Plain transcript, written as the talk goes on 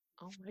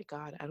my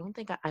God. I don't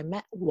think I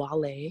met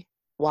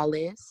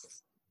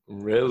Wallace.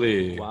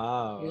 Really?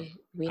 Wow.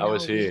 We How know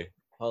was he?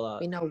 Hold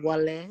up. we know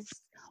Wallace.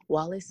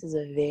 Wallace is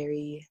a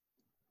very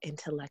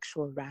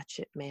intellectual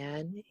ratchet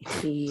man.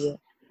 He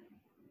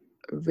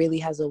really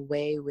has a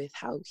way with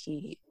how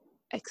he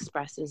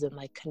expresses and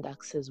like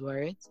conducts his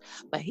words,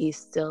 but he's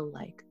still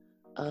like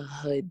a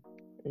hood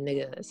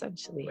nigga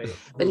essentially. Wait,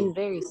 but who? he's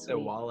very So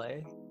sweet.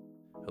 Wale?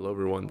 Hello,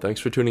 everyone. Thanks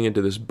for tuning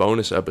into this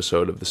bonus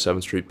episode of the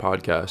 7th Street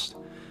Podcast.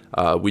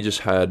 We just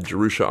had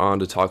Jerusha on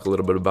to talk a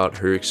little bit about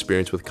her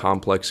experience with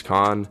Complex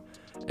Con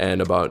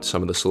and about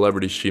some of the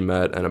celebrities she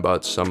met and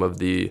about some of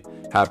the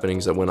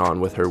happenings that went on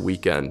with her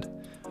weekend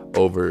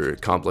over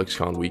Complex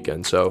Con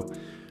weekend. So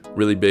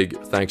really big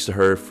thanks to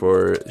her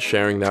for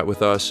sharing that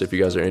with us. If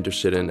you guys are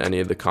interested in any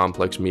of the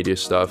Complex media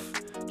stuff,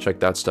 check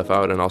that stuff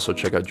out, and also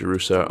check out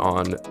Jerusha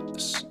on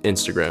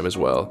Instagram as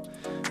well.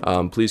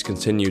 Please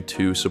continue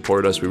to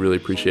support us. We really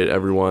appreciate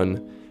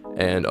everyone.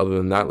 And other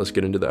than that, let's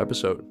get into the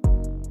episode.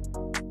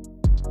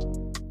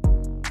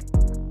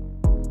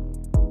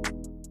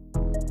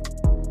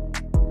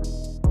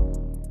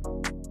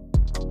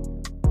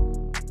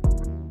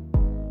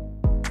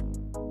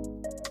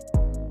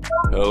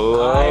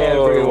 Hello, Hi,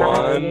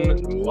 everyone.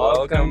 everyone.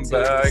 Welcome to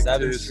back the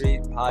to 7th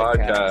Street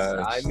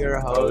Podcast. I'm your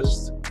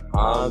host,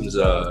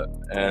 Hamza,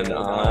 and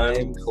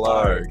I'm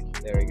Clark.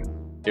 There we go.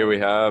 Here we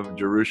have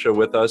Jerusha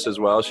with us as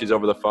well. She's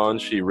over the phone.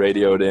 She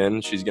radioed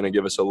in. She's going to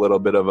give us a little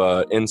bit of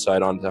a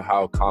insight onto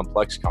how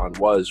Complex Con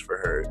was for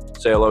her.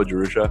 Say hello,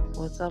 Jerusha.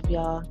 What's up,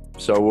 y'all?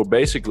 So we're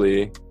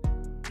basically,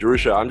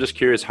 Jerusha, I'm just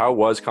curious, how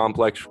was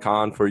Complex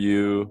Con for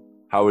you?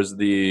 How was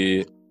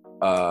the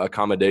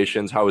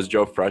accommodations? How was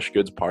Joe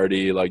Freshgood's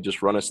party? Like,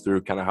 just run us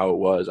through kind of how it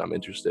was. I'm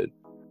interested.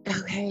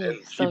 Okay,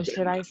 so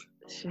should I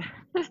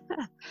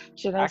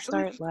Actually-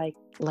 start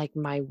like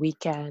my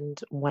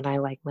weekend when I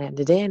like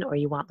landed in, or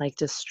you want like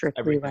just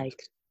strictly Everything.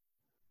 like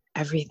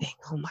everything?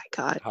 Oh my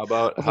God. How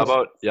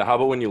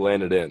about when you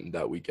landed in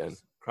that weekend?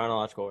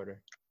 Chronological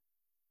order.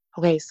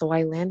 Okay, so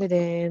I landed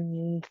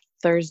in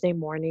Thursday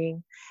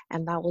morning,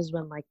 and that was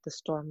when like the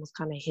storm was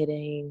kind of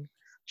hitting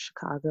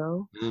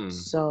Chicago.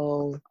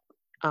 So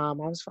I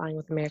was flying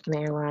with American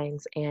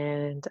Airlines,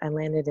 and I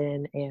landed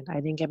in, and I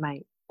didn't get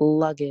my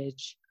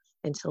luggage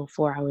until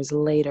 4 hours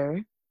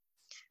later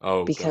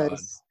Oh, because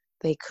God.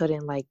 they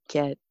couldn't like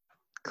get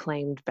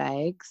claimed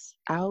bags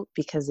out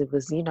because it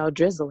was,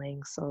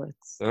 drizzling. So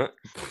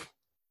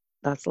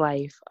that's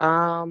life.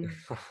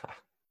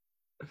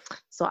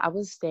 So I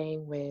was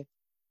staying with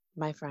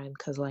my friend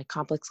because like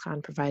Complex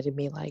Con provided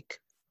me like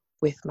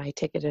with my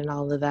ticket and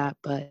all of that,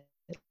 but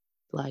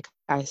like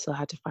I still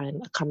had to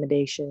find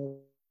accommodations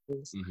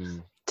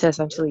to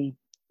essentially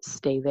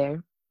stay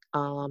there.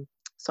 So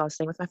I was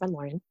staying with my friend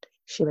Lauren.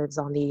 She lives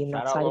on the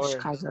north side of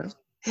Chicago.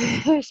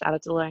 Shout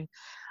out to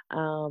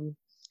Lauren.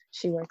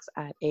 She works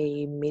at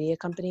a media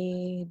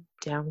company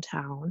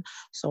downtown,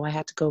 so I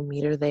had to go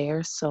meet her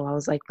there. So I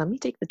was like, let me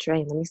take the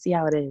train. Let me see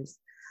how it is.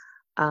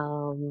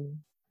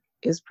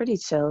 It was pretty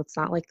chill. It's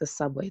not like the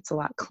subway. It's a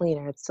lot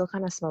cleaner. It still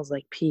kind of smells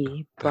like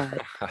pee,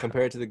 but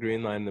Compared to the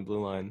green line and the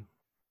blue line.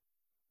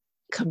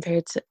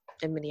 compared to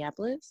in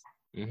Minneapolis,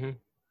 Mm-hmm.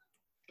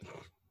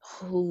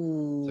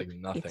 ooh, It's like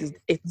nothing.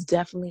 It's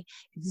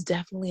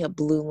definitely a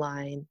blue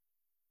line.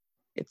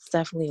 It's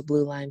definitely a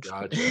blue line.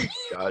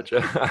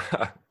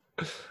 Gotcha.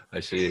 I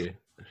see.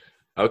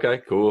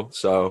 Okay, cool.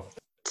 So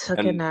Took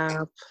a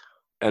nap.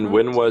 And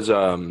when was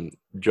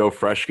Joe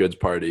Freshgood's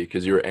party?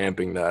 Because you were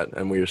amping that,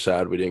 and we were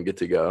sad we didn't get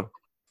to go.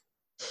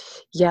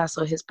 Yeah,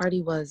 so his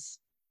party was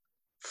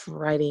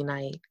Friday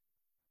night.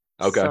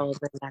 Okay. So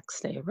the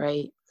next day,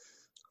 right?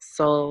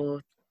 So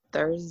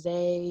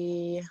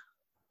Thursday.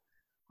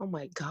 Oh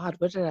my God,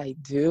 what did I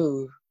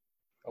do?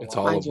 It's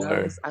all a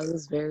blur. I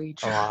was very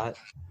A lot.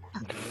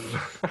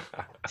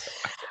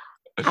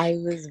 I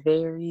was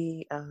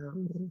very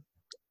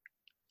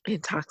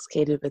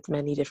intoxicated with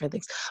many different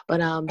things.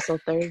 But so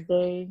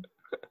Thursday,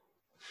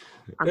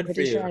 I'm Good for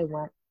pretty sure you. I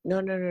went.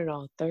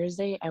 No.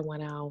 Thursday I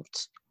went out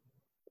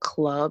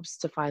clubs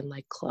to find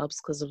like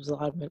clubs because there was a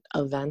lot of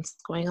events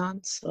going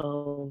on.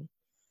 So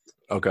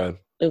Okay.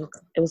 it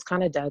was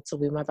kind of dead. So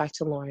we went back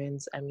to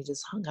Lauren's and we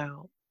just hung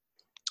out.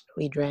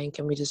 We drank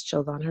and we just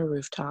chilled on her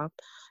rooftop.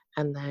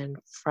 And then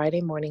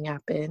Friday morning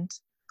happened.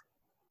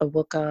 I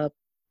woke up.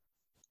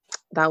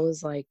 That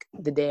was like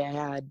the day I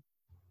had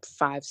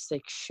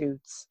 5-6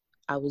 shoots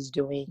I was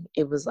doing.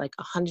 It was like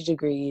 100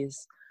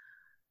 degrees.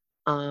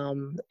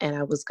 And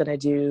I was gonna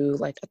do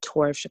like a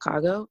tour of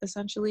Chicago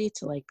essentially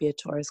to like be a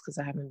tourist because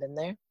I haven't been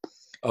there.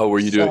 Oh, were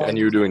you doing? And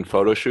you were doing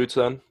photo shoots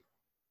then?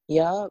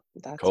 Yup,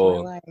 that's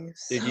Cool. my life.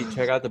 Did you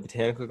check out the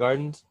botanical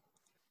gardens?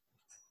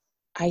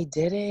 I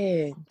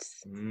didn't.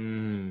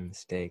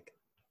 Mistake.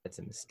 That's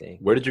a mistake.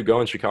 Where did you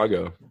go in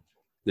Chicago?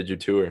 Did you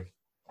tour?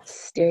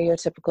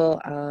 Stereotypical,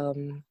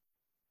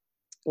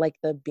 like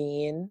the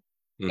Bean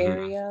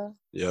area,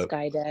 Yep.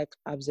 Sky Deck,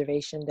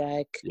 Observation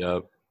Deck,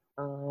 Yep.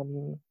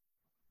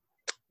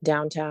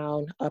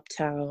 downtown,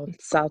 uptown,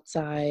 south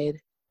side,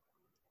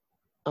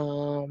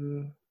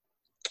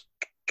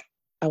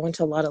 I went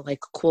to a lot of like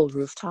cool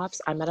rooftops.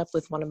 I met up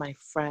with one of my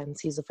friends.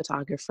 He's a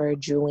photographer,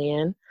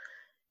 Julian.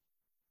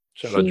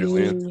 Shout out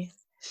Julian.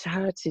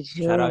 Shout out to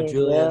Julian. Shout out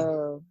Julian.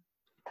 Yo.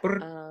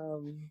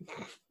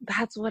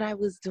 That's what I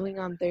was doing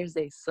on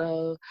Thursday.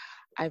 So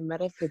I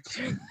met up with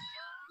Julian.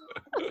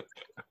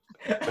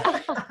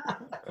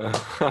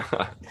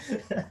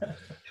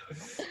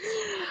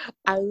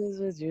 I was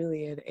with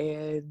Julian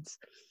and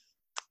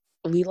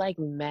we like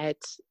met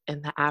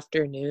in the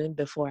afternoon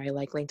before I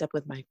like linked up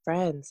with my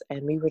friends,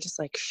 and we were just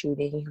like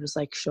shooting. He was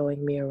like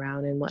showing me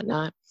around and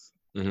whatnot.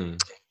 Mm-hmm.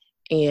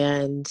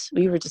 And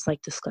we were just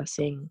like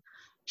discussing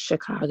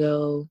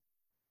Chicago,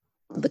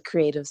 the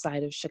creative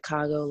side of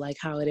Chicago, like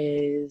how it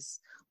is,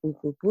 whoop,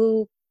 whoop,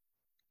 whoop.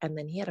 And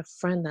then he had a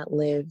friend that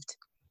lived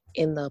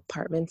in the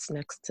apartments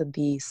next to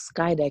the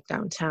Skydeck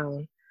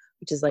downtown,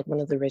 which is like one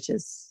of the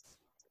richest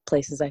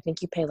places. I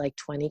think you pay like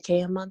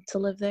 $20K a month to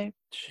live there.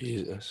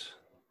 Jesus.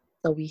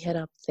 So we hit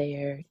up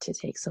there to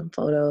take some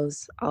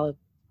photos. I'll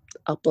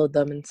upload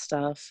them and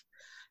stuff.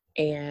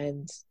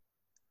 And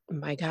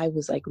my guy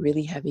was like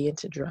really heavy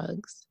into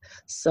drugs.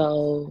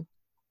 So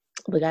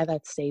the guy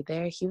that stayed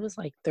there, he was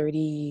like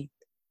 32,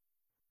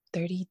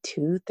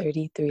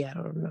 33, I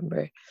don't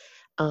remember.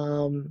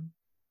 And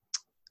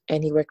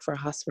he worked for a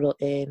hospital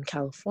in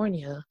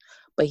California,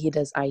 but he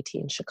does IT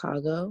in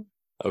Chicago.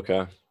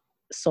 Okay.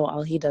 So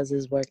all he does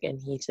is work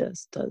and he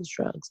just does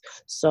drugs.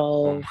 So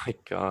Oh my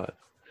God.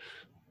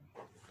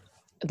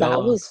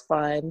 that was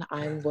fun.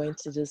 I'm going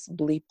to just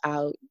bleep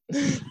out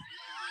Just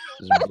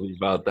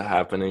bleep out the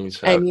happenings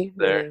anything.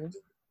 there.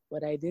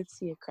 But I did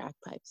see a crack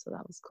pipe, so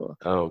that was cool.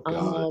 Oh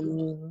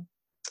God.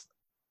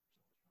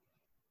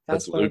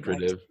 That's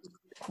lucrative.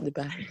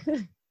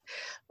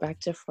 Back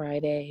to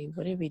Friday.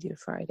 What did we do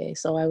Friday?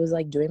 So I was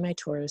like doing my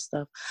tourist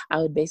stuff. I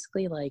would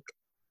basically like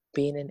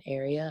be in an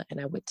area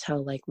and I would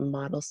tell like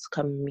models to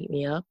come meet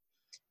me up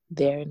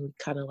there and we'd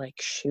kind of like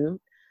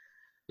shoot.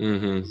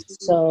 Mm-hmm.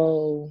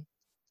 So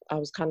I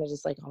was kind of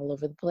just like all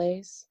over the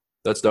place.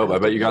 That's dope. I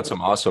bet you got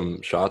some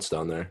awesome shots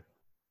down there.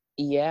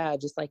 Yeah,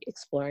 just like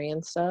exploring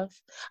and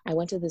stuff. I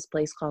went to this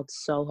place called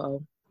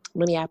Soho.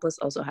 Minneapolis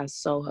also has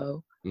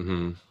Soho.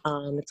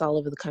 Mm-hmm. It's all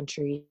over the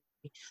country.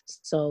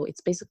 So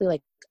it's basically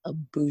like a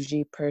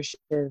bougie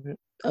person's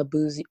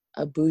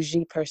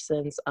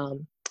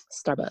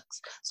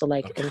Starbucks. So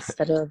like Okay.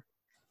 Instead of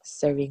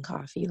serving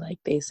coffee, like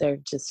they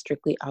serve just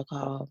strictly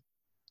alcohol.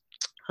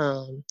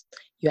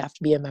 You have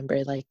to be a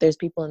member. Like there's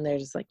people in there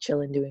just like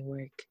chilling, doing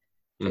work,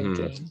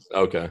 drinking. Mm-hmm.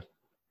 Okay.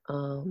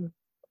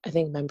 I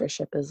think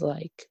membership is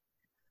like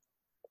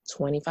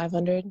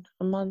 $2,500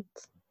 a month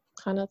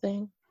kind of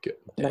thing. Good.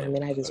 But I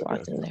mean, I just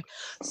walked in there.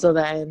 So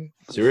then.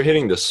 So you were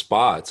hitting the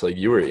spots, like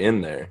you were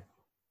in there.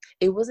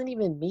 It wasn't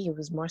even me. It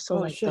was more so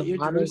the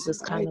models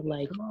just kind of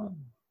like,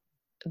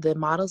 the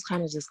models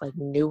kind of just like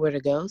knew where to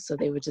go. So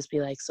they would just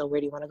be like, so where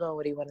do you want to go?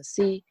 What do you want to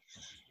see?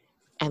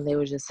 And they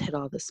would just hit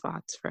all the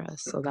spots for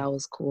us. So that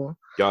was cool.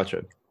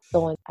 Gotcha.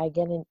 So when I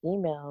get an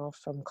email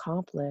from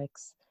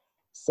Complex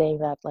saying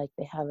that like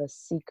they have a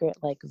secret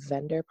like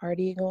vendor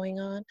party going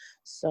on.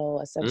 So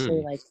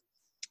essentially like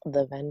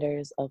the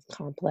vendors of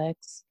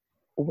Complex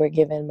were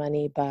given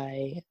money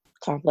by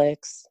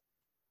Complex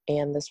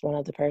and this one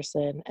other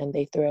person, and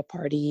they threw a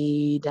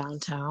party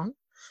downtown,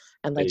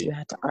 and like you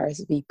had to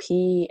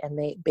RSVP, and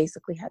they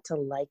basically had to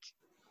like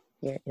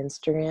your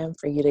Instagram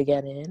for you to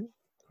get in.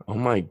 Oh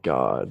my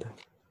God.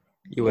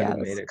 You wouldn't have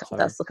made it.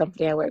 That's the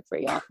company I work for,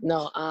 y'all.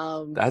 No,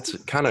 that's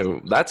kind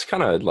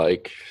of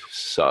like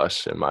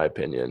sus in my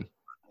opinion.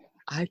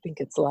 I think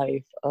it's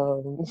life.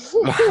 Well,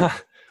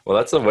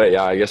 that's the way.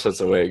 Yeah, I guess that's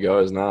the way it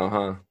goes now,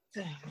 huh?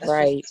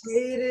 Right.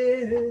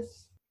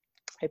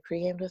 I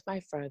pre-gamed with my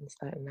friends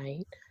that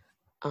night.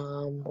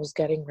 Was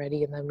getting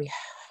ready, and then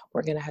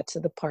we're gonna head to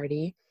the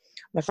party.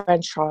 My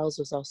friend Charles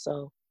was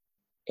also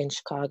in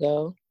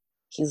Chicago.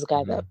 He's the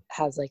guy that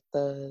has like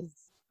the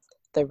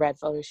red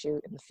photo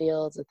shoot in the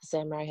fields with the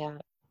samurai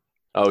hat.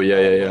 Oh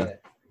yeah.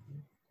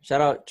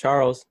 Shout out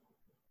Charles.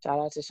 Shout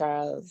out to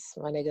Charles,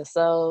 my nigga.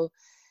 So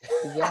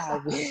yeah,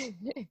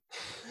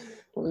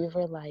 we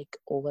were like,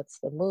 well, what's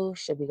the move?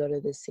 Should we go to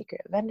this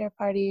secret vendor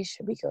party?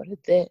 Should we go to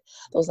this?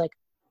 There was like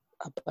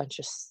a bunch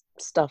of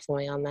stuff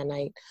going on that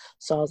night.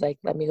 So I was like,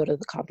 let me go to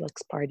the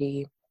Complex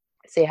party,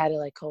 say hi to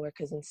like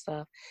coworkers and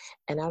stuff.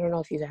 And I don't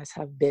know if you guys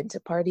have been to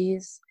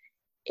parties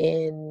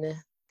in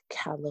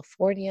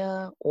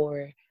California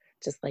or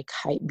just like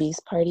hype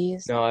beast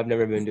parties. No, I've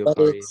never been to a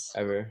party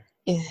ever.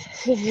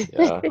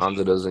 Yeah,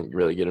 Hamza doesn't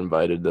really get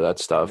invited to that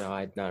stuff.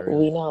 No, not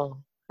really. We know.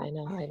 I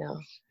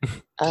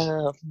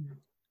know.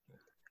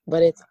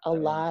 But it's a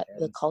lot.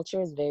 The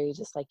culture is very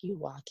just like you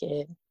walk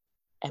in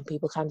and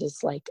people kind of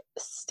just like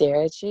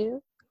stare at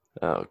you.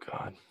 Oh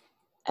God.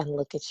 And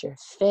look at your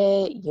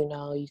fit. You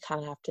know, you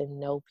kind of have to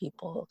know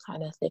people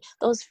kind of thing.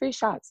 Those free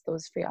shots,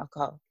 those free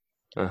alcohol.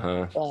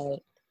 But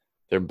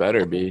there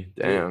better be.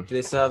 Damn. Do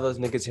they still have those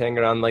niggas hanging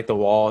around like the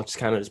wall, just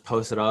kind of just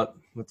posted up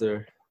with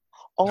their...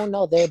 Oh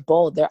no, they're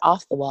bold. They're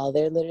off the wall.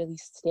 They're literally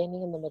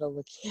standing in the middle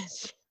looking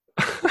at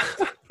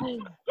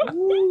you.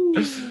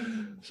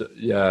 So,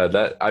 yeah,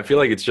 that I feel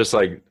like it's just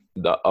like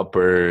the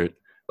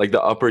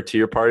upper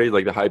tier party,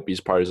 like the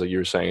hypebeast parties, like you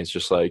were saying, it's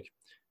just like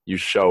you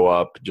show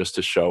up just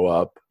to show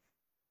up,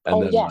 and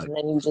Oh then yeah, like, and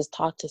then you just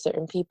talk to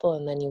certain people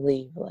and then you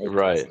leave. Like,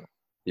 right.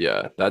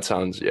 Yeah, that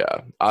sounds,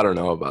 yeah. I don't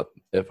know about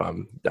if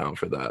I'm down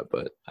for that,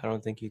 but I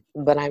don't think you.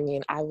 but I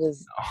mean, I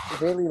was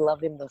really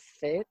loving the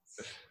fits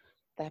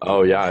that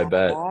oh people yeah, I had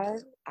bet. on.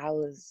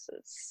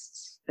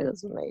 It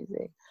was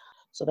amazing.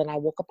 So then I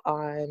woke up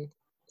on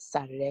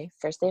Saturday,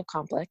 first day of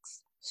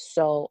Complex.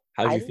 So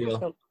How'd I you didn't have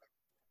feel? to,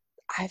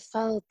 I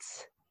felt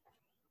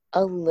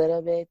a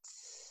little bit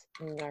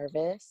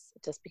nervous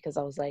just because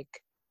I was like,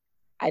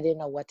 I didn't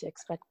know what to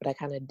expect, but I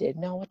kind of did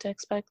know what to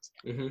expect.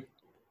 Mm-hmm.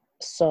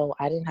 So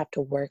I didn't have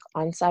to work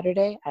on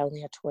Saturday. I only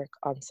had to work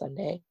on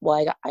Sunday.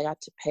 Well, I got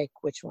to pick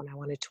which one I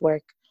wanted to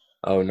work.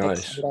 Oh, Pick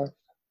nice. Sunday.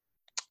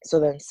 So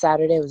then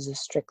Saturday was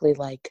just strictly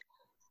like,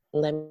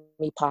 let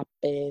me pop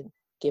in,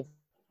 give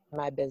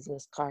my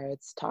business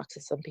cards, talk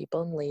to some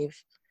people, and leave.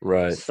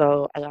 Right.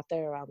 So I got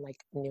there around like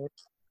noon.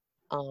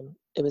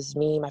 It was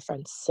me, my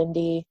friend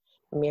Cindy,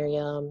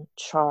 Miriam,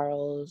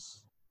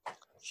 Charles.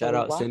 Shout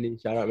out Cindy.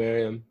 Shout out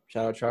Miriam.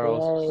 Shout out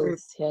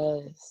Charles.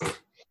 Yes.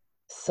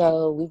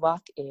 So we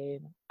walk in.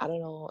 I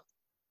don't know.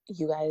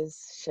 You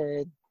guys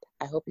should.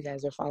 I hope you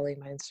guys are following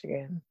my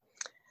Instagram.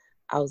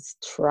 I was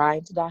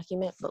trying to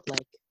document, but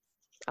like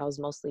I was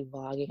mostly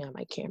vlogging on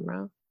my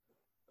camera,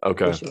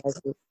 Okay. which you guys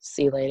will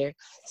see later.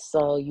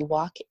 So you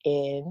walk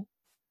in.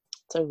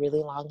 It's a really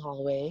long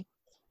hallway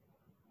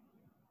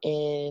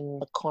in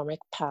McCormick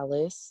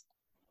Palace.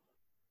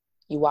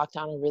 You walk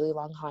down a really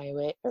long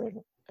highway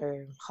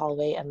or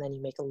hallway, and then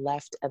you make a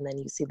left, and then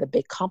you see the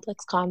big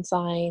Complex Con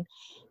sign,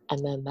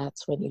 and then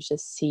that's when you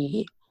just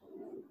see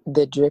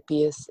the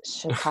drippiest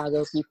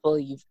Chicago people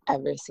you've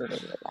ever seen in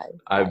your life.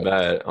 I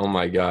bet. Oh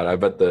my God. I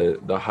bet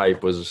the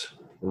hype was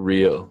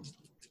real.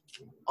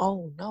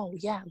 Oh no,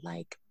 yeah,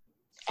 like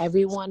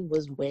everyone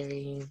was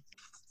wearing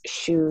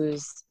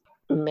shoes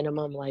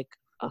minimum like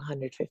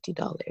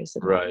 $150.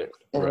 Right.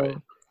 So, right.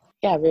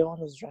 yeah, everyone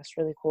was dressed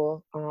really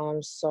cool.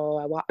 So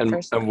I walked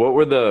first. And what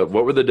were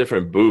the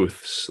different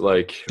booths?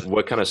 Like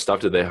what kind of stuff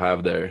did they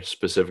have there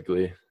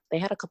specifically? They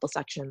had a couple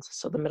sections.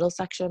 So the middle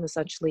section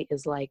essentially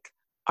is like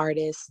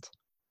artists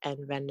and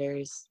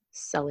vendors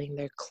selling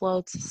their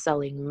clothes,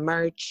 selling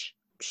merch,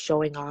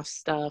 showing off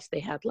stuff. They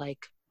had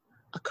like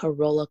a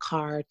Corolla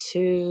car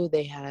too.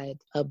 They had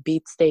a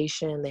Beat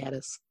station. They had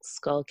a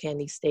Skull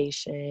Candy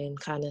station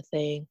kind of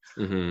thing.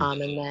 Mm-hmm.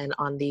 And then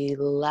on the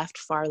left,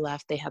 far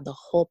left, they had the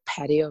whole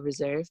patio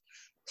reserved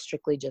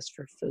strictly just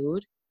for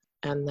food.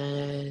 And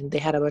then they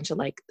had a bunch of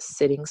like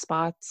sitting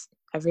spots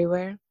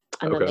everywhere.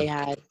 And then they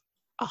had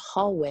a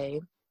hallway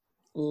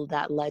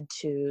that led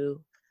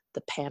to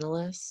the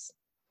panelists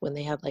when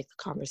they had like the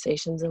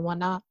conversations and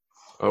whatnot.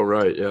 Oh,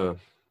 right. Yeah.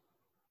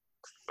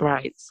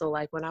 Right. So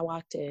like when I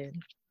walked in,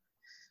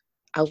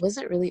 I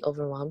wasn't really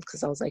overwhelmed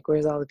because I was like,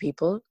 where's all the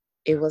people?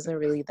 It wasn't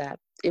really that,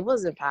 it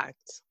wasn't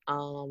packed.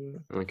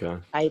 Okay.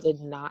 I did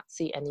not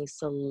see any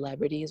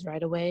celebrities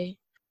right away.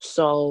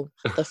 So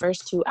the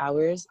first 2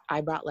 hours,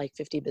 I brought like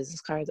 50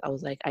 business cards. I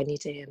was like, I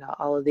need to hand out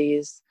all of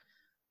these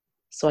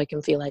so I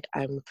can feel like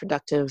I'm a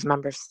productive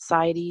member of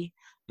society.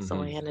 Mm-hmm.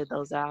 So I handed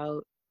those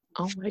out.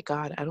 Oh my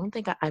God, I don't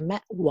think I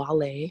met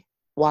Wallace.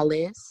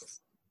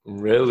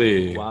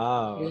 Really?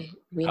 Wow.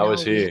 How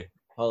was he?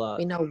 Hold on.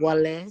 We know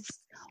Wallace.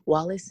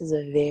 Wallace is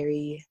a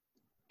very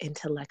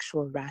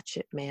intellectual,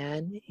 ratchet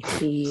man.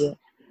 He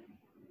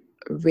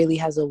really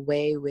has a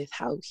way with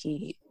how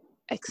he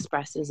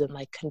expresses and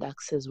like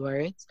conducts his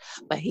words,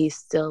 but he's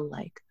still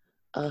like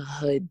a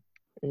hood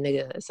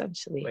nigga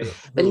essentially. Wait,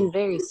 but he's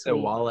very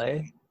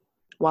sweet.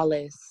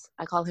 Wallace.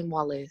 I call him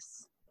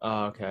Wallace.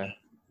 Oh, okay.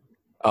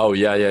 Oh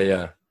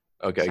yeah.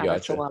 Okay, Shout gotcha.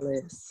 out to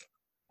Wallace.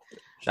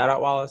 Shout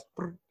out Wallace.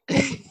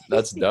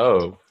 That's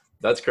dope.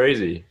 That's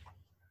crazy.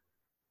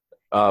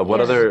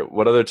 What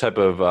other type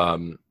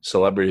of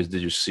celebrities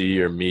did you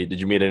see or meet? Did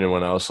you meet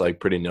anyone else like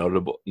pretty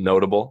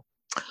notable?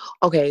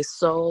 Okay,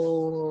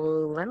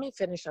 so let me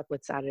finish up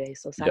with Saturday.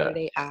 So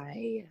Saturday,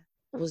 I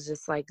was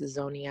just like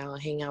zoning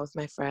out, hanging out with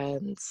my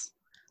friends,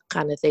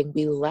 kind of thing.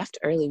 We left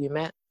early.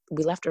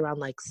 We left around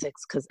like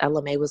 6 because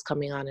LMA was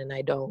coming on, and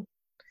I don't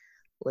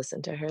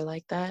listen to her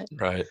like that.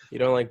 Right. You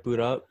don't like Boot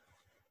Up?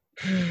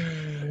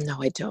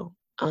 No, I don't.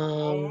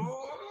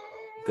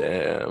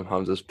 Damn,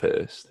 Hamza's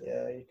pissed.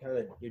 Yeah,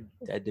 you're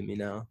dead to me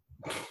now.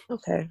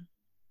 Okay.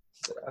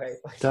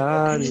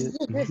 Daddy,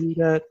 do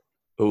that.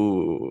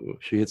 Ooh,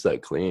 she hits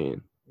that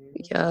clean.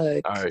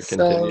 Yuck. All right,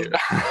 continue.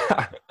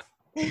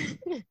 So,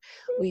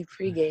 we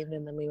pre-gamed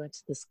and then we went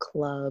to this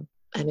club,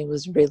 and it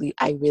was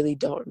I really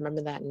don't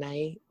remember that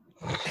night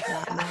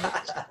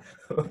that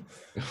much.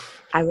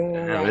 I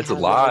remember it's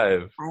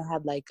live. I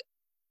had like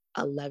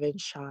 11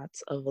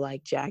 shots of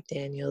like Jack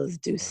Daniels,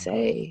 Douce,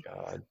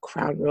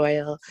 Crown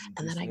Royal,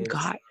 and then I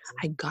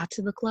got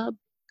to the club,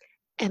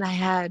 and I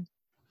had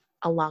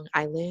a Long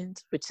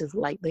Island, which is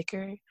light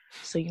liquor,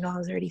 so I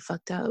was already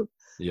fucked up.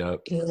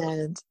 Yep.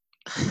 And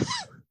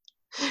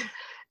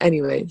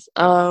anyways,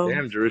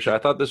 damn, Jerusha, I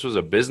thought this was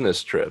a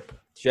business trip.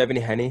 Do you have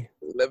any Henny?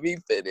 Let me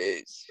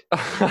finish.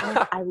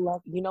 I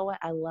love, you know what?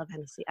 I love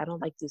Hennessy. I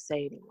don't like Douce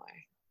anymore.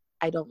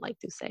 I don't like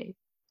Douce.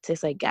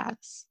 Tastes like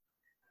gas.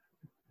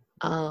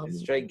 It's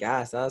straight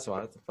gas. That's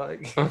why. What the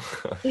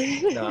fuck?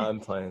 No, I'm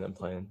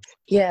playing.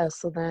 Yeah,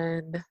 so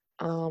then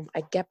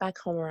I get back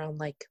home around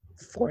like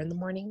 4 in the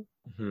morning,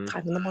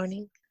 5 in the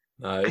morning.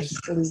 I Nice.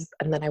 sleep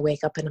and then I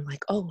wake up and I'm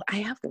like, oh, I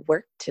have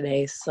work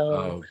today. So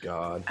Oh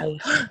God.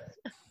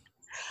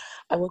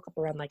 I woke up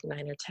around like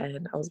 9 or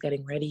 10. I was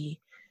getting ready.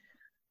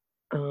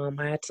 I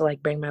had to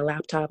like bring my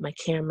laptop, my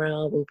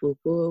camera, whoop, whoop,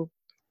 whoop.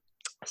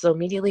 So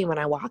immediately when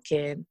I walk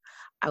in,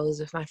 I was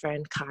with my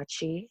friend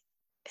Kachi.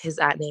 His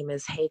 @name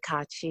is Hey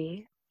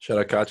Kachi. Shout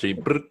out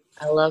Kachi.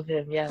 I love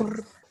him. Yes,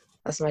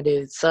 that's my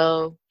dude.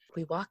 So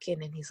we walk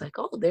in and he's like,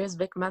 oh, there's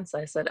Vic Mensa.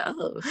 I said,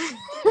 oh.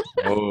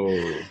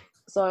 Oh.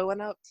 So I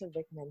went up to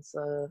Vic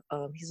Mensa.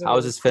 He's a How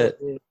was really his cool fit?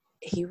 dude.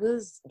 He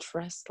was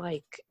dressed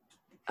like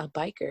a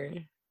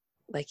biker,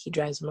 like he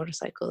drives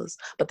motorcycles.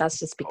 But that's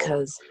just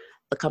because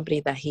the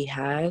company that he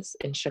has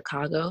in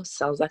Chicago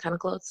sells that kind of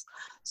clothes.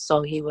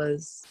 So he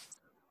was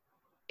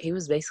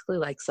basically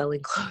like selling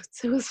clothes.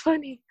 It was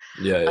funny.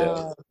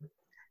 Yeah.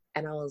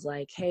 And I was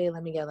like, hey,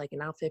 let me get like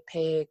an outfit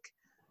pic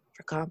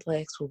for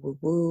Complex. Woo woo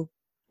woo.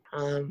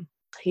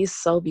 He's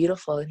so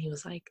beautiful. And he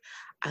was like,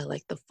 I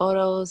like the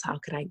photos. How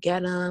can I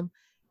get them?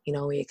 You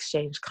know, we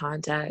exchanged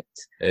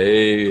contact.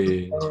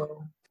 Hey.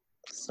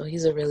 So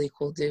he's a really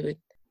cool dude.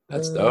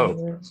 That's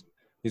dope.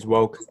 He's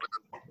woke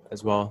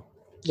as well.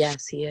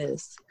 Yes, he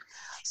is.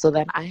 So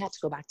then I had to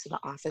go back to the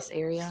office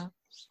area,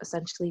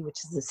 essentially, which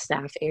is the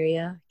staff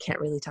area.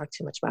 Can't really talk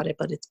too much about it,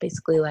 but it's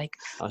basically like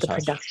the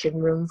production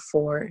room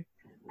for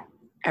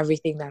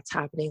everything that's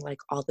happening, like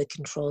all the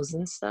controls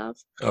and stuff.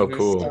 Oh,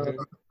 cool. So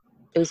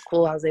it was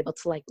cool. I was able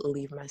to like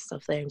leave my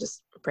stuff there and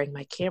just bring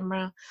my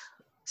camera.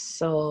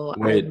 So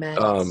Wait, I met.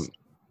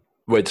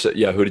 so,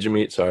 yeah, who did you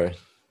meet? Sorry.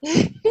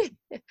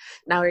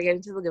 Now we're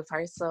getting to the good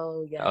part.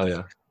 So yes, Oh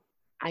yeah.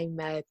 I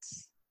met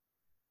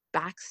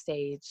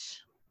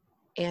backstage,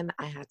 and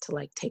I had to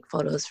like take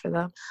photos for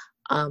them.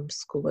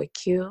 Schoolboy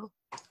Q.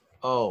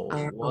 Oh,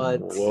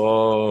 what?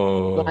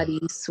 Whoa.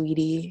 Bloody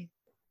Sweetie.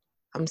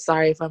 I'm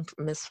sorry if I'm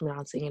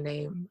mispronouncing your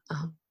name.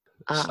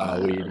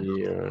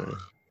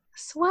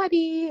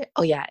 Swati.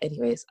 Oh yeah.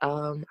 Anyways,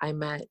 I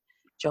met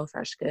Joe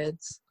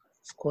Freshgoods.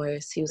 Of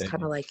course, he was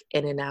kind of like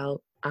in and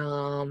out.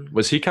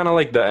 Was he kind of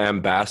like the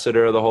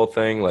ambassador of the whole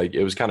thing? Like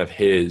it was kind of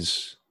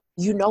his.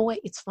 You know what?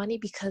 It's funny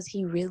because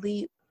he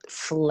really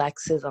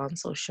flexes on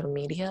social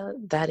media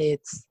that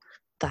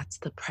that's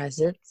the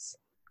presence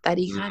that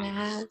he kind of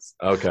has.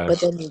 Okay.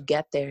 But then you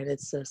get there and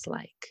it's just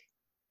like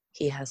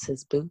he has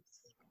his booth.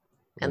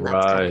 And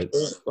that's kind of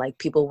it. Like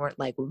people weren't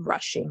like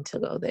rushing to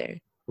go there.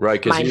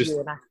 Right, because he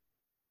was.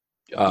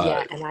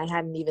 Yeah, and I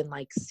hadn't even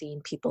like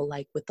seen people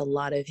like with a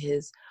lot of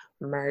his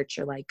merch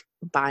or like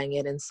buying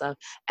it and stuff.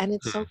 And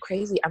it's so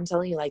crazy. I'm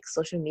telling you, like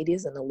social media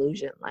is an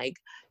illusion. Like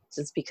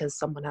just because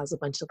someone has a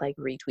bunch of like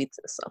retweets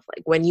and stuff.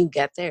 Like when you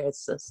get there,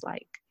 it's just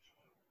like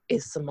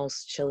it's the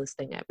most chillest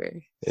thing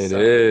ever. It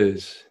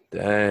is.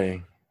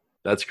 Dang.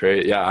 That's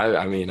great. Yeah,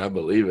 I mean, I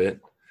believe it.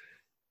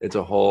 It's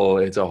a whole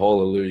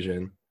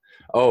illusion.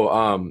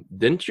 Oh,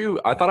 didn't you?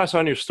 I thought I saw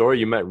in your story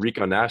you met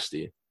Rico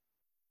Nasty.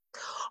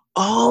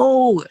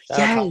 Oh,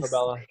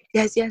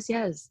 yes.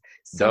 Yes.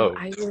 So Dope.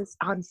 I was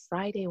on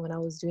Friday when I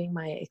was doing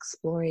my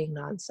exploring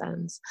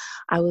nonsense.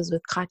 I was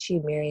with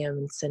Kachi, Miriam,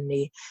 and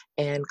Cindy,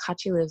 and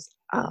Kachi lives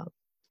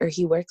or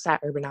he works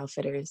at Urban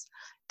Outfitters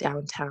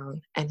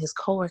downtown, and his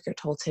coworker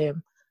told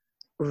him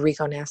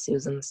Rico Nasty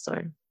was in the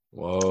store.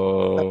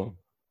 Whoa.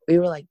 We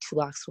were like 2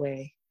 blocks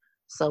away.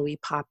 So we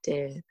popped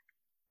in,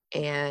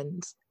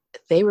 and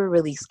they were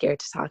really scared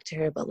to talk to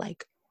her, but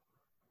like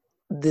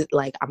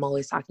I'm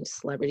always talking to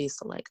celebrities,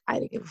 so like I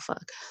didn't give a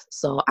fuck.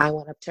 So I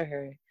went up to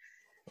her.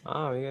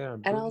 Oh yeah.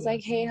 And I was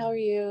like, "Hey, how are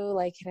you?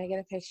 Like, can I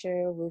get a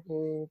picture? Whoop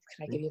whoop.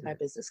 Can I give you my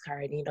business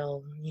card? You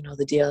know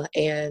the deal."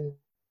 And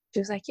she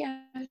was like,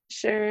 "Yeah,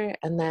 sure."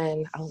 And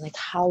then I was like,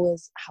 "How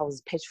was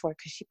Pitchfork?"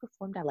 Because she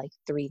performed at like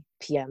 3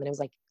 p.m. and it was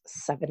like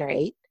 7 or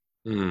 8.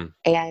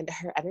 And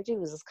her energy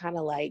was just kind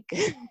of like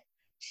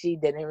she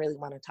didn't really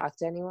want to talk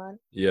to anyone.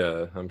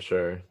 Yeah, I'm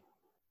sure.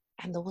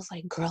 And there was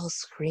like girls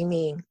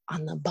screaming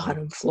on the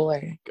bottom floor.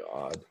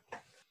 God.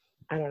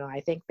 I don't know. I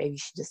think maybe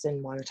she just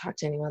didn't want to talk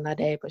to anyone that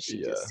day, but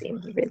she just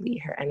seemed really,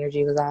 her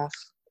energy was off.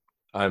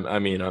 I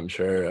mean, I'm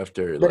sure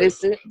after. But as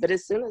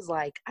soon as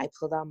like I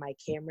pulled out my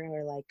camera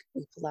or like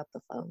we pulled out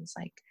the phones,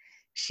 like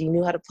she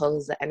knew how to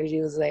pose. The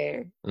energy was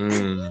there.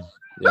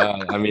 Yeah,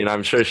 I mean,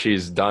 I'm sure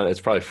she's done.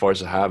 It's probably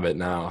force of habit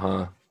now,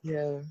 huh?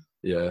 Yeah.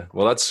 Yeah.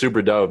 Well, that's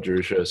super dope,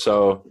 Jerusha.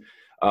 So.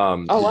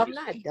 I'm not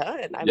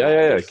done.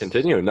 Yeah.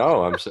 Continue.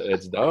 No,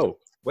 it's dope.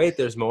 Wait,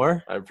 there's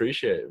more? I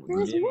appreciate it.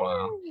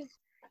 Meanwhile.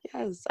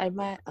 Yes, I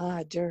met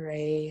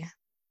Dre.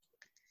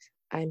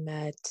 I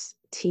met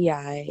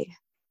T.I.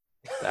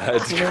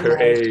 That's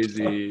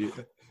crazy.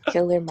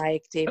 Killer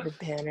Mike, David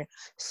Banner.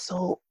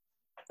 So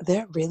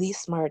they're really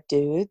smart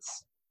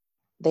dudes.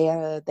 They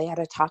had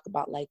to talk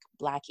about like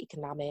Black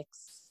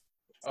economics.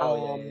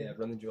 Oh yeah.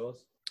 Run the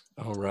Jewels.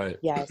 Oh, right.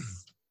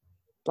 Yes,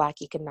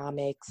 Black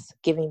economics,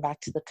 giving back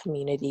to the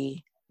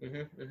community,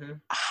 Mm-hmm.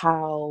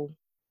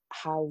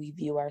 how we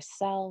view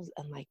ourselves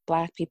and like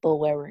Black people,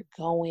 where we're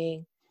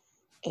going,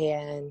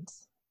 and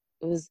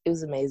it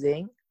was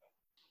amazing.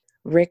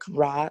 Rick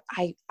Ross,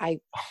 I Oh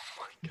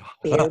my God.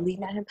 barely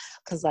met him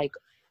because like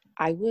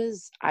I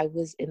was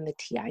in the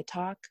TI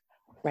talk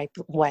right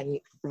when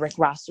Rick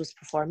Ross was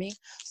performing,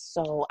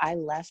 so I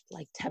left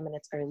like 10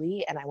 minutes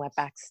early and I went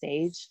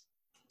backstage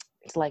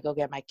to like go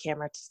get my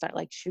camera to start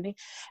like shooting,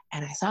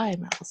 and I saw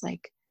him and I was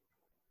like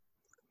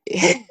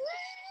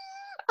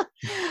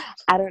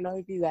I don't know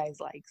if you guys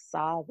like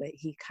saw, but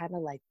he kind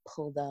of like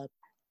pulled up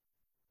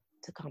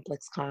to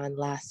Complex Con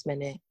last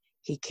minute.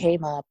 He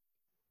came up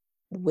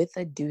with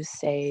a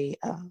Douce,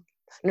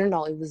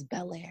 no, it was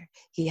Bel Air.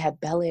 He had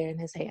Bel Air in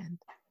his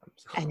hand,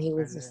 and he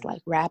was just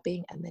like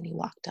rapping, and then he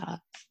walked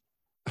off.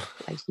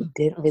 Like he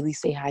didn't really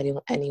say hi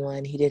to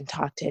anyone. He didn't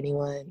talk to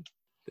anyone.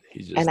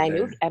 He's just And I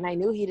there.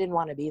 knew he didn't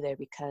want to be there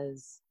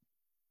because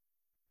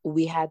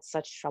we had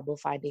such trouble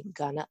finding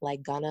Gunna.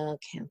 Like Gunna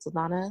canceled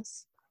on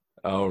us.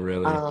 Oh,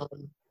 really?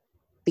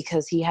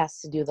 Because he has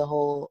to do the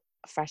whole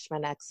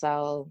Freshman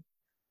XL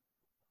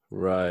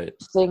Right.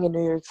 thing in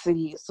New York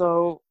City.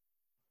 So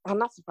I'm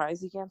not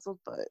surprised he canceled,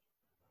 but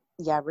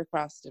yeah, Rick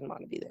Ross didn't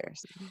want to be there.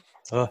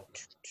 So.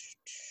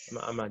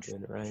 I'm not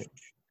doing it right.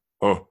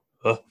 Oh.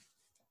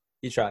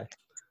 You try.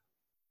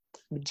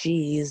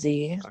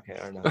 Jeezy. Okay,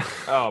 or not.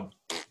 Oh,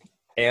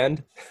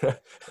 and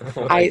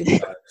Oh right.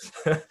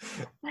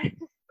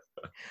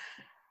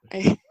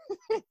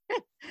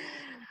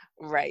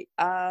 Right.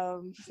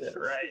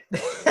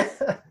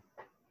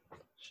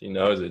 She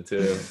knows it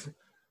too.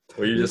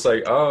 Were you just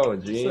like, oh,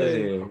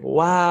 Jeezy?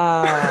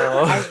 Wow.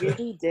 I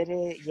really did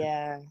it.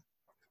 Yeah.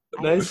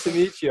 Nice to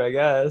meet you, I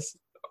guess.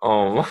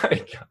 Oh my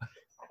God.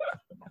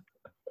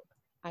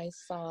 I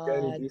saw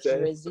Good, you say?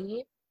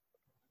 Drizzy.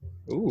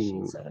 Ooh.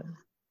 She's a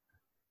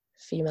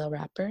female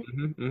rapper.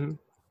 Mm-hmm.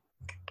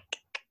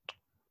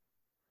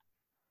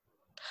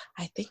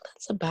 I think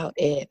that's about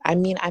it. I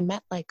mean, I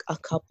met like a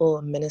couple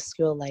of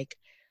minuscule like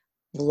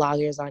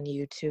vloggers on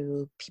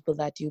YouTube, people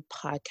that do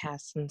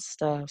podcasts and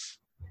stuff.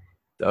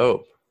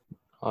 Dope.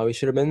 Oh, we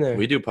should have been there.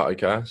 We do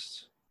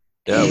podcasts.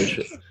 Yeah, we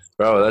should.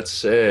 Bro, that's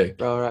sick.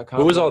 Bro,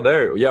 who was all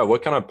there? Yeah,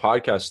 what kind of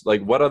podcasts?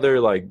 Like, what other,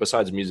 like,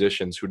 besides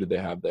musicians, who did they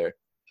have there?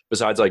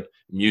 Besides, like,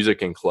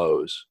 music and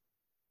clothes.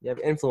 You have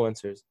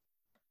influencers.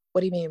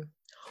 What do you mean?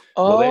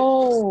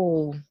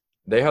 Well,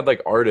 they had,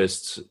 like,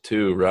 artists,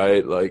 too,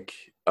 right? Like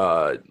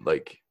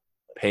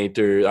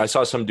painter. I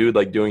saw some dude,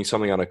 like, doing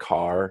something on a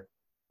car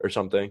or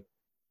something.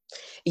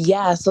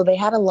 Yeah, so they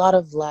had a lot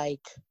of,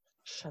 like,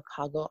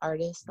 Chicago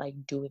artists, like,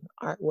 doing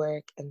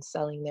artwork and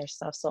selling their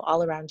stuff. So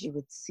all around you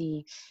would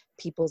see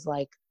people's,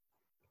 like,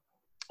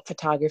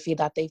 photography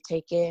that they've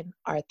taken,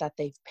 art that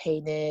they've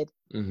painted,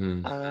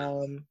 Mm-hmm.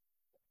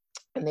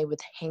 and they would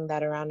hang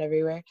that around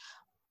everywhere.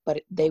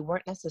 But they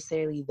weren't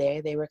necessarily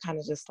there. They were kind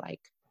of just,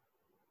 like,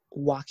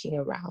 walking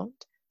around.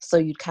 So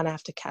you'd kind of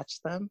have to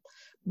catch them.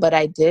 But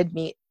I did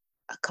meet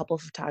a couple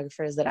of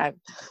photographers that I've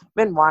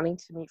been wanting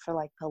to meet for,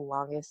 like, the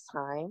longest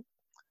time.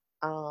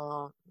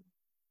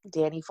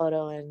 Danny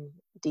Photo and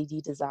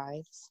DD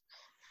Designs.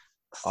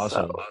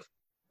 Awesome. So,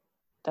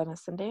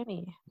 Dennis and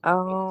Danny.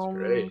 That's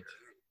great.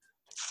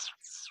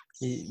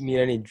 You meet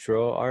any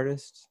drill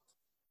artists?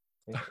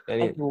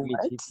 Any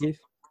Chief Keef?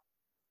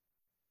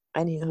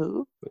 Any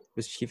who?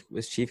 Was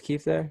Chief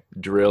Keef there?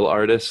 Drill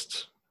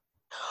artists.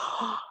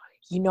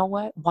 You know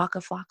what? Waka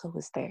Flocka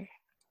was there.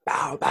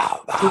 Bow,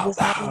 bow,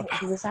 bow,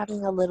 He was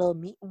having a little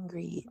meet and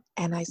greet,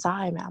 and I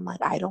saw him, and I'm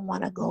like, I don't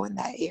want to go in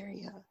that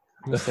area.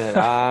 He said,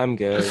 I'm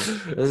good.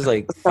 This is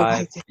like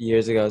 5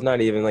 years ago. It's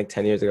not even like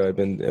 10 years ago. It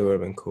would have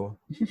been cool.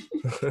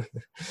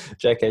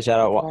 JK,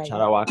 shout out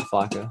Waka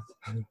Flocka.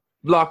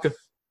 Blocka.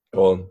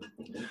 Well,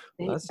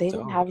 they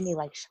didn't have any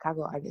like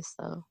Chicago artists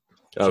though.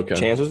 Okay.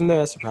 Chance wasn't there.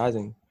 That's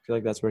surprising. I feel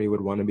like that's where he would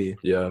want to be.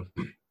 Yeah.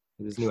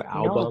 His new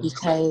album. No,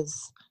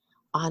 because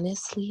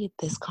honestly,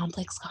 this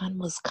Complex Con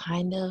was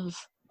kind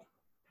of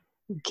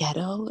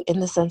ghetto in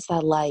the sense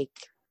that like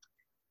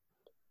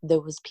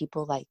there was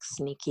people like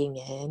sneaking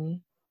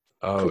in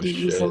pretty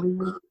easily.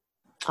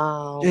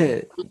 So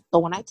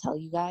when I tell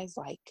you guys,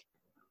 like,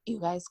 you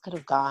guys could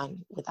have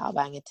gone without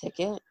buying a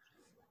ticket.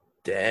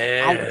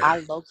 Damn. I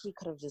low-key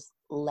could have just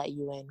let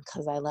you in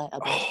because I let a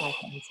bunch of my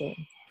friends in.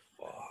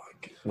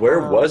 Fuck.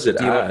 Where was it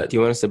at? Do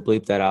you want us to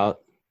bleep that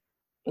out?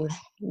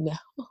 No.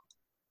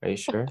 Are you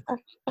sure?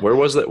 Where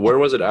was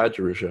it at,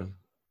 Jerusha?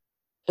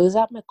 It was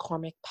at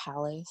McCormick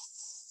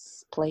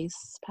Palace.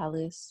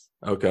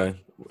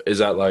 Okay. Is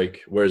that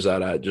like, where's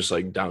that at? Just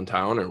like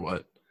downtown or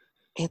what?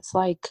 It's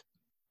like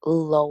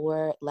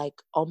lower, like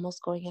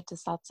almost going into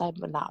Southside,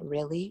 but not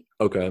really.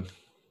 Okay.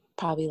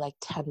 Probably like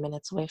 10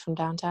 minutes away from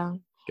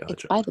downtown. Gotcha.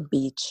 It's by the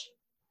beach.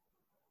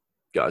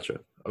 Gotcha.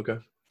 Okay.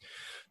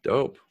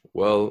 Dope.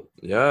 Well,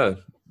 yeah.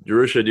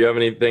 Jerusha, do you have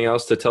anything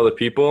else to tell the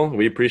people?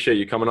 We appreciate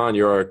you coming on.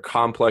 You're our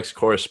Complex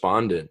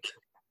correspondent.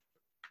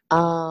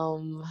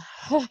 No,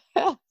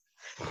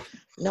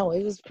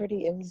 it was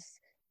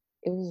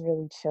It was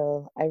really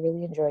chill. I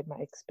really enjoyed my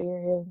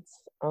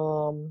experience.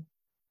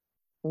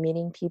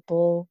 Meeting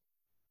people,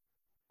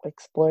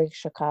 exploring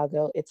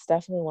Chicago. It's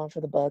definitely one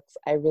for the books.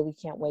 I really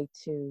can't wait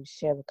to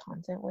share the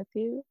content with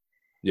you.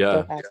 Yeah.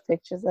 Dope ass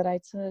pictures that I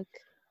took.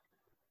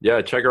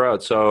 Yeah, check her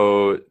out.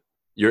 So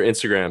your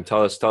Instagram,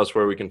 tell us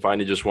where we can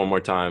find you just one more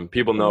time.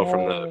 People know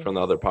from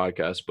the other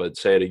podcast, but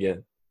say it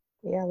again.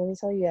 Yeah, let me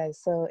tell you guys.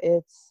 So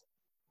it's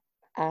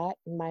at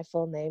my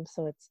full name.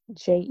 So it's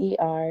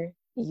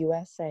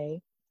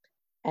JERUSA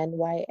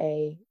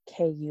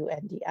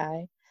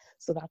NYAKUNDI.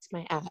 So that's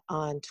my at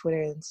on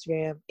Twitter,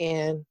 Instagram,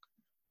 and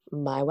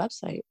my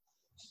website.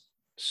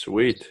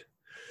 Sweet.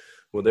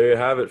 Well, there you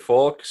have it,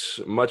 folks.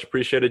 Much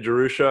appreciated,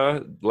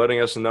 Jerusha,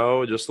 letting us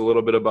know just a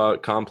little bit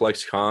about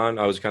Complex Con.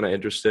 I was kind of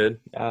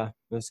interested. Yeah,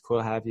 it was cool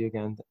to have you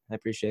again. I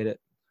appreciate it.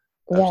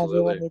 Yeah,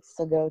 everyone needs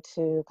to go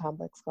to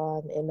Complex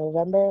Con in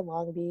November,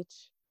 Long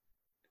Beach.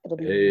 It'll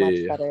be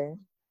much better.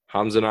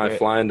 Hamza and I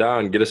flying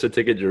down. Get us a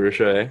ticket,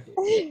 Jerusha,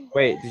 eh?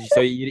 Wait, so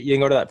you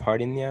didn't go to that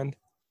party in the end?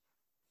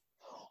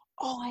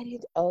 Oh, I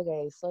did.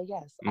 Okay, so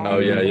yes. Oh,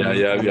 yeah.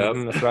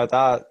 That's what I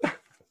thought.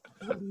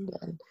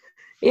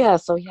 Yeah,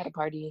 so we had a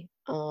party.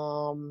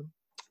 And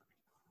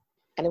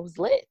it was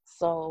lit.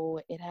 So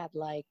it had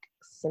like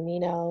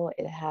Samino.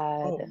 It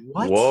had. Oh,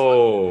 what?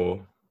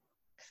 Whoa.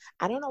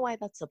 I don't know why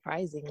that's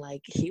surprising.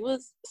 Like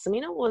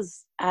Samino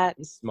was at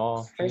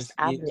small First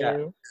Avenue.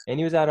 Yeah. And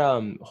he was at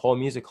Whole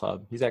Music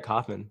Club. He's at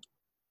Kaufman.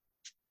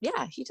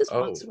 Yeah, he just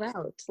walks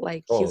around.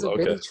 Like he's a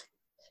really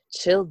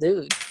chill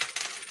dude.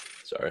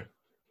 Sorry.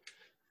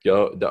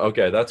 Yo,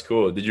 okay, that's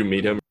cool. Did you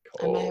meet him?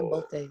 I met him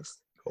both days.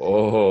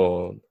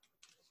 Oh,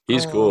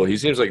 he's cool. He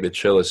seems like the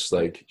chillest,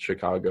 like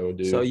Chicago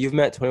dude. So you've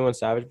met 21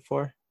 Savage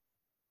before?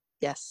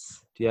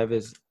 Yes. Do you have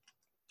his?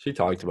 She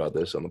talked about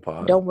this on the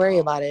pod. Don't worry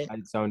about it. I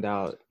zoned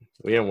out.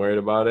 We ain't worried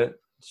about it.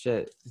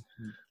 Shit.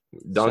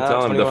 Don't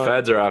tell him. 21. The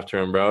feds are after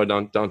him, bro.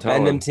 Don't tell him.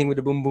 And them ting with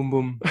the boom, boom,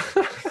 boom.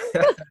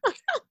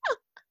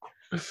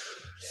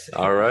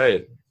 All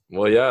right.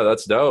 Well, yeah,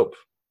 that's dope.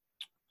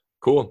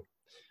 Cool.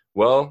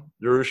 Well,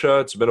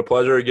 Jerusha, it's been a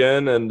pleasure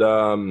again, and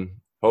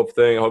hope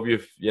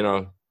you've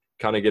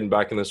kind of getting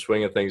back in the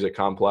swing of things at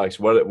Complex.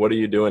 What are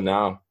you doing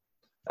now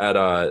at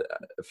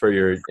for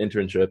your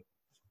internship?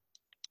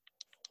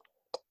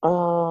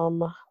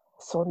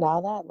 So now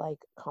that like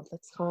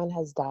ComplexCon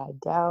has died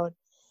down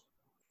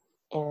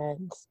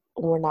and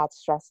we're not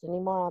stressed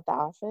anymore at the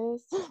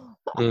office,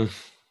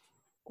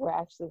 we're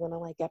actually gonna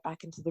like get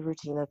back into the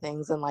routine of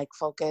things and like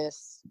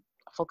focus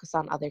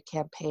on other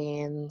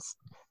campaigns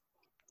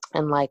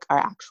and like our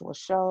actual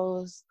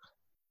shows.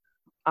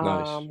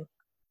 Nice.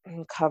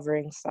 And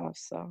covering stuff.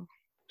 So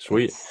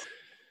sweet.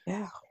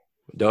 Yeah.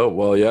 Dope.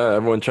 Well, yeah,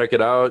 everyone check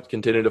it out.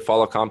 Continue to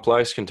follow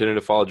Complex, continue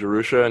to follow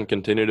Jerusha, and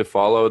continue to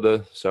follow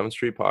the 7th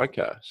Street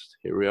podcast.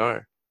 Here we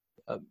are.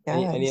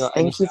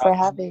 Thank you for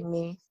having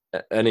me.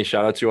 Any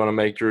shout outs you want to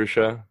make,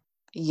 Jerusha?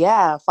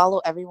 Yeah,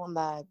 follow everyone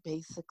that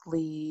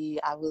basically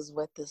I was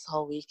with this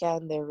whole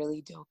weekend. They're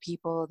really dope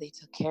people. They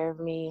took care of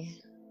me.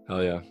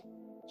 Hell yeah.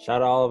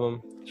 Shout out all of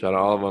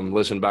them.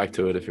 Listen back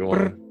to it if you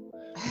want.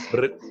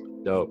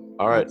 Dope.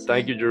 All right.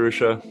 Thank you,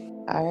 Jerusha.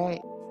 All right.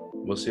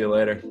 We'll see you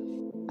later.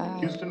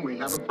 Houston, we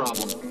have a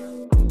problem.